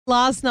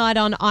Last night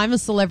on I'm a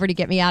Celebrity,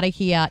 Get Me Out of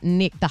Here,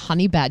 Nick the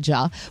honey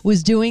badger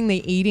was doing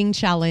the eating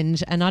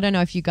challenge, and I don't know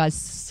if you guys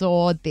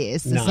saw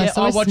this. No. So I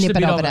saw a watched a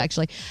snippet bit of of it it.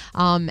 actually.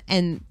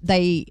 And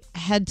they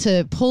had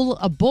to pull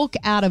a book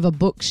out of a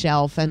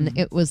bookshelf, and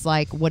it was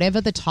like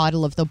whatever the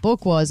title of the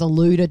book was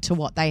alluded to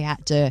what they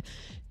had to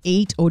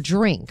eat or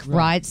drink,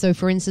 right? So,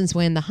 for instance,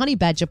 when the honey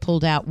badger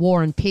pulled out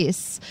War and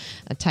Piss,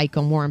 a take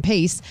on War and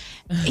Peace,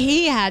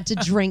 he had to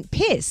drink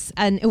piss,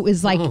 and it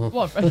was like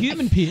What, a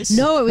human piss?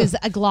 no, it was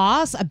a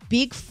glass, a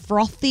big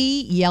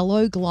frothy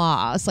yellow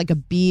glass, like a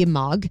beer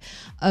mug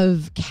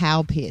of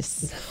cow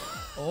piss.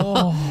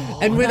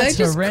 And were they that's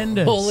just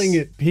horrendous. calling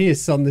it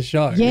piss on the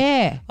show?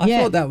 Yeah, I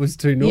yeah. thought that was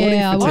too naughty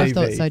Yeah, for I TV.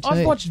 thought so too.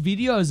 I've watched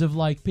videos of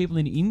like people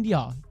in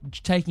India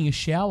taking a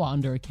shower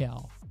under a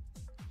cow.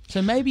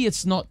 So maybe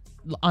it's not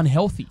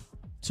unhealthy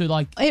to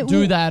like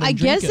do that and I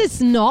drink guess it.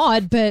 it's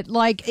not, but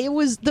like it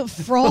was the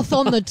froth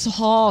on the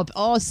top.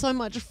 Oh, so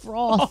much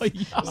froth. Oh,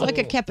 It's like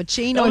a that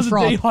cappuccino was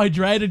froth. a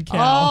dehydrated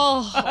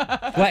cow.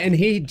 Oh, Wait, and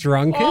he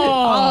drunk it?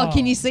 oh,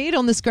 can you see it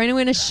on the screen? I'm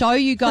going to show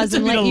you guys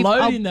There's a and bit let of you.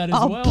 load in that as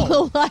I'll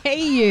well.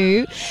 play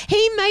you.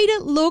 He made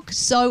it look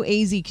so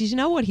easy because you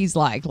know what he's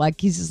like.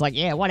 Like he's just like,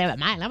 yeah, whatever,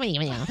 mate. Let me.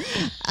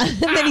 And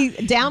then he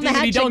down the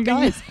hatch Diggity and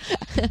dong goes.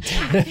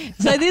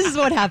 So this is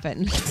what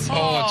happened. It's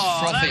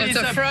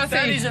a frothy.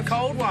 That is a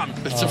cold one.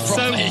 It's a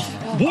frothy.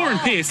 War and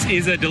Piss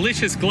is a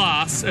delicious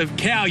glass of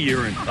cow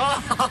urine.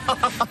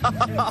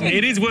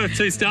 It is worth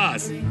 2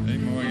 stars.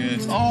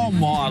 Oh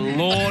my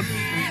lord.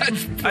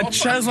 It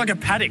smells like a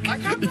paddock.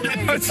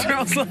 It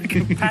smells like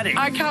a paddock.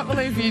 I can't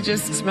believe you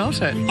just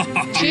smelt it.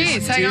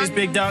 Cheers, hang Cheers, on.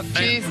 big duck.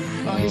 Cheers.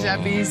 Oh, he's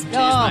happy. Cheers,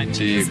 mate.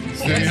 Cheers.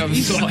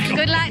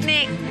 Good luck,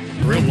 Nick.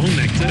 Real long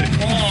neck too.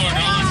 Oh,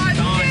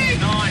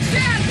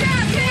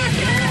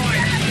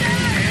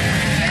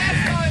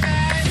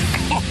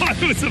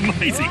 it was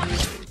amazing.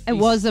 It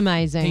was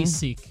amazing. He's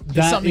sick. There's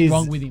That something is-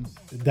 wrong with him.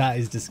 That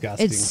is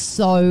disgusting. It's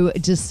so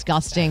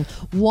disgusting.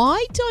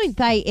 Why don't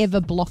they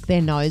ever block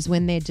their nose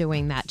when they're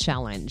doing that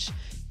challenge?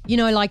 You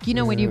know, like, you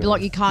know, when you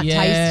block, you can't taste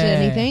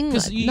anything.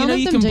 Because you None know of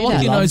you them can do block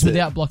that. your nose Loves it.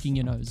 without blocking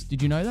your nose.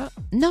 Did you know that?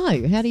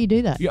 No, how do you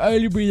do that? You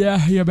only breathe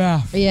out your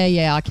mouth.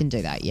 Yeah, I can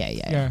do that.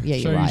 Yeah, so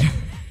you're you- right.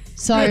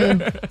 So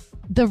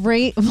the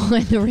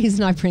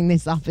reason I bring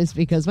this up is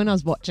because when I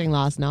was watching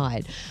last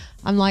night,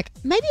 I'm like,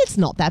 maybe it's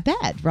not that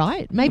bad,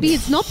 right? Maybe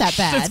it's not that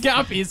bad. It's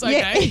cow piss,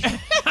 okay. Yeah.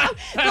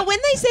 But when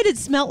they said it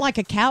smelled like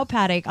a cow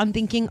paddock, I'm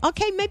thinking,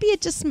 okay, maybe it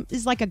just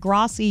is like a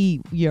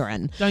grassy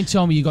urine. Don't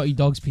tell me you got your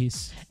dog's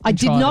piss. I and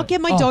did tried not it.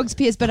 get my Oh. dog's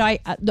piss, but I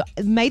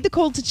made the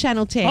call to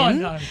Channel 10 Oh,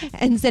 no.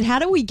 and said, how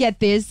do we get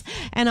this?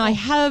 And I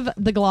have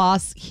the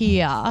glass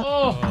here.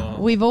 Oh.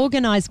 We've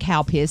organised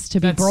cow piss to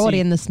be That's brought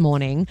sick. in this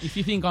morning. If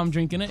you think I'm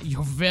drinking it,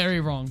 you're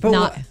very wrong. But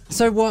No.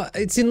 so what?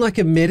 It's in like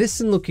a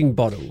medicine-looking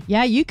bottle.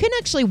 Yeah, you can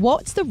actually,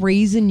 what's the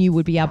reason you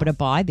would be able to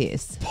buy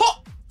this?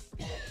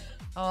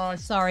 Oh,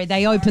 sorry,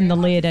 they opened the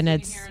lid and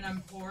it's... Here and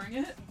I'm pouring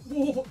it.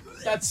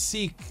 That's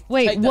sick.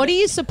 Wait, Take what that- are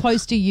you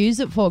supposed to use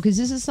it for? Because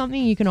this is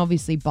something you can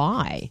obviously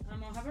buy.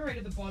 I'll have a read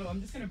of the bottle.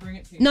 I'm just going to bring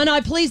it to you.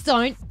 No, please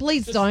don't.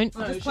 Please don't.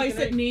 No, Just she place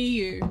can- it near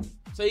you.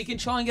 So you can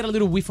try and get a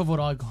little whiff of what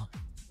I got.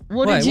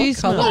 What Wait, did you what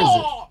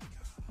smell?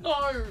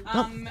 colour is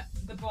No.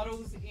 The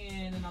bottle's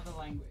in another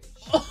language.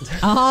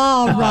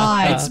 Oh,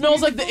 right. It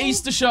smells like the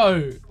Easter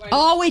show.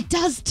 Oh, it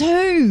does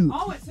too.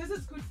 Oh, it says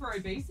it's good for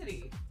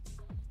obesity.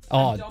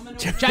 Oh, Abdominal.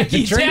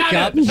 Jackie, drink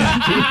down up. it.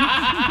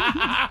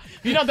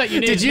 You know that you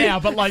need Did it you- now,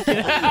 but like...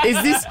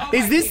 Is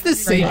this the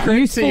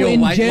secret to your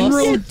in weight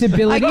general loss?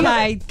 debility.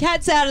 Okay,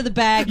 cat's out of the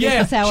bag.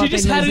 Yeah, This is how she I've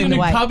just been had it losing in the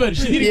a weight. cupboard.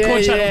 She didn't Yeah, call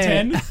yeah.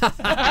 Channel 10.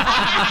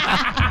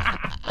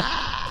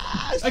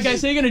 Okay,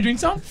 so you're going to drink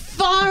some?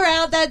 Far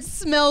out. That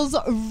smells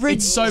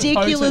It's so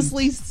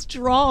ridiculously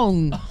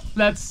strong.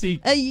 That's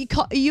sick.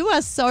 You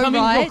are so Come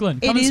in right. Brooklyn.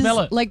 Come and is smell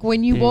it. like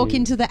when you walk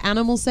into the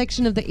animal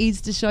section of the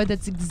Easter show.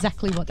 That's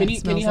exactly what Can that you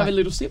smells have like. a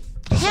little sip?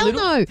 Just a Hell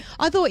little? no!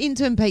 I thought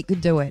intern Pete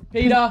could do it.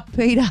 Peter,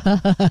 Peter.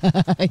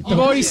 you've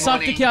already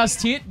sucked a cow's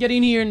tit. Get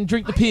in here and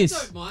drink the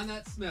piss. mind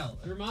that smell.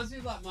 It reminds me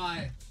of like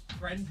my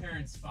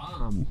grandparents'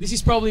 farm. This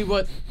is probably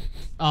what...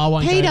 Oh, I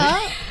won't go Peter,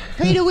 there.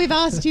 Peter, we've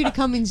asked you to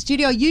come in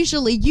studio.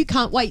 Usually you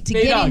can't wait to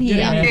Peter, get in get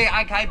here. in here.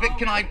 Yeah, okay, but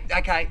can I...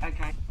 Okay.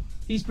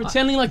 He's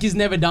pretending like he's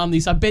never done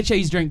this. I bet you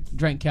he's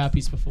drank cow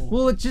piss before.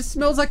 Well, it just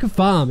smells like a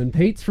farm, and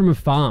Pete's from a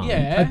farm.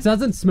 Yeah. It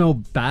doesn't smell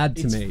bad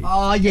to me.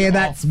 Oh, yeah,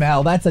 that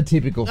smell. That's a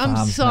typical farm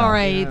I'm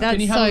sorry, Can that's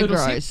you have a so little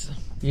gross. sip?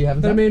 smell. You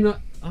haven't But I done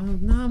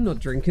mean, no, I'm not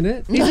drinking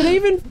it.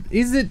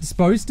 Is it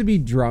supposed to be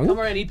drunk? Come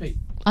around here, Pete.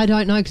 I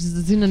don't know because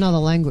it's in another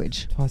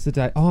language. Twice a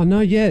day. Oh, no,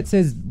 yeah. It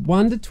says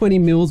 1 to 20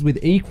 mils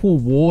with equal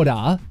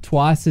water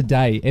twice a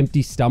day,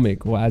 empty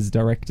stomach, or as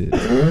directed.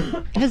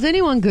 Has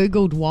anyone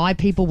Googled why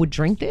people would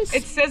drink this?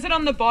 It says it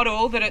on the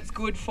bottle that it's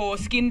good for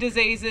skin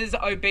diseases,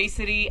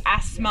 obesity,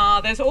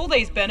 asthma. There's all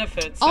these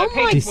benefits. So Oh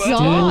my Pete's worth it.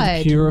 God.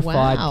 Distilled,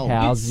 purified Wow.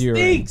 cow's urine.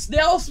 Stinks.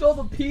 Now I smell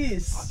the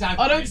piss.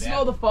 I don't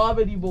smell the farm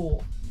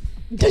anymore.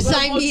 The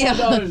same What's here.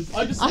 my nose?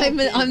 I just smell I'm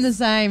piss. the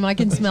same. I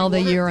can smell the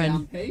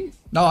urine.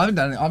 No, I haven't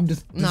done it. I'm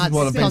just. This No, is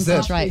what I've been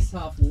said.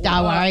 concentrate.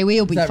 Don't worry,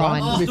 we'll be Is that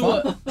right? fine. We'll be Do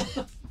fine.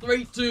 it. The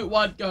 3, 2,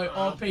 1, go.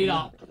 Oh,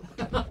 Peter.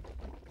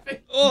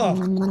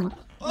 Oh.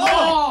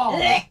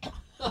 Oh!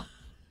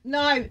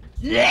 No.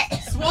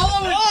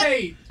 Swallow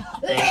it,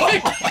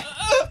 Pete.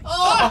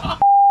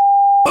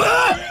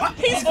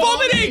 He's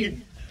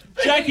vomiting.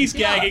 Jackie's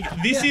gagging.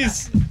 This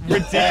is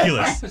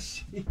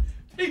ridiculous.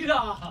 Peter.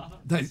 Why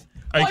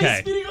are you Okay.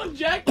 spitting on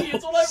Jackie?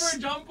 It's all over a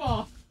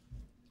jumper.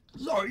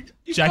 Sorry.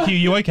 Jackie, are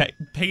you okay?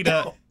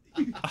 Peter.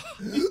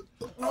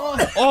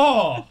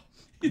 Oh.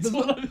 It's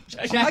all over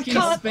Jackie.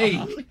 Jackie's speed.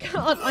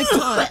 I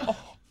can't.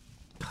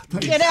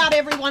 Get out,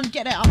 everyone.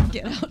 Get out.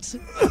 Get out.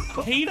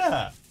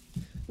 Peter.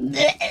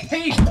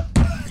 Pete.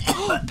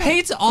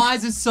 Pete's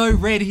eyes are so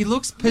red. He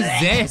looks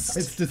possessed.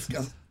 It's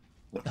disgusting.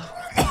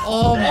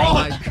 Oh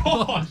my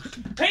God.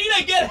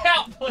 Peter, get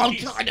out,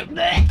 please.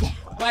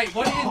 Wait,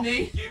 what do you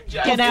need?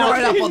 Get out.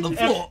 Right up on the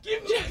floor.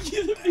 Give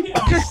Jackie the beer.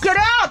 Just get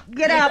out.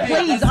 Get out,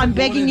 please. I'm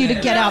begging you to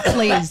get out,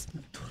 please.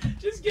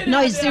 Just get No,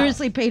 out now.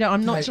 seriously, Peter.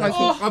 I'm not joking.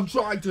 I'm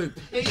trying to.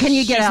 Can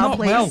you get out, not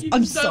please? well. You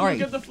I'm just don't sorry.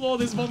 Look at the floor.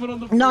 There's vomit on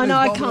the floor. No,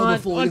 I Vomit on the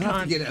can't. floor. I You have to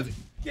can't. get out of it.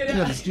 Get Get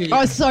out of the out. studio.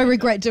 I so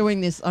regret doing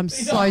this. I'm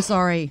so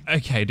sorry.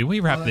 Okay, do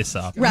we wrap this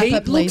up? Wrap Pete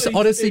it, please. looks,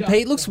 honestly,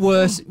 Pete looks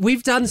worse.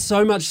 We've done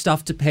so much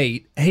stuff to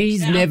Pete.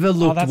 He's never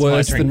looked that's my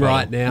worse drink than bottle.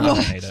 right now.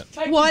 I hate it.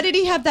 Why did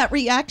he have that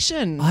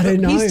reaction? I don't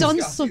know. He's done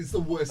Disgusting. so. It's the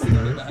worst thing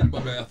I've ever had in my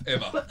mouth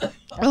ever.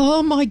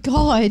 Oh my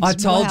god! I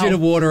told you to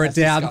water it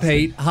down,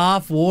 disgusting. Pete.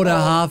 Half water,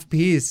 half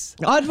piss.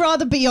 I'd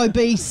rather be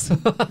obese,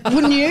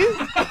 wouldn't you?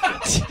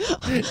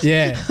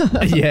 Yeah,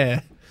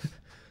 yeah.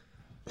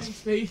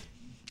 Thanks, Pete.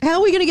 How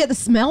are we going to get the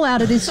smell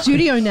out of this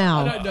studio I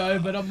now? don't know,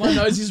 but my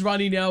nose is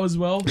runny now as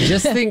well.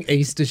 Just think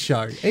Easter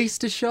show.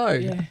 Easter show.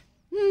 Yeah.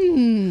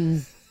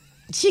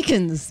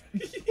 Chickens,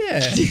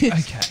 Yeah.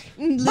 Okay.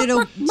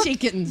 little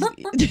chickens.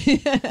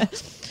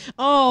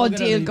 Oh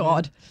dear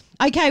God.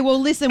 Okay, well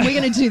listen, we're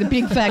going to do the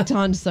big fact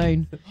hunt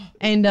soon,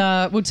 and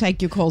we'll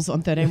take your calls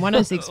on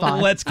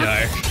 131065. Let's go. Y'all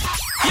been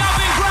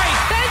great.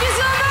 Thank you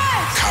so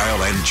much.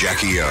 Kyle and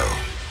Jackie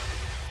O.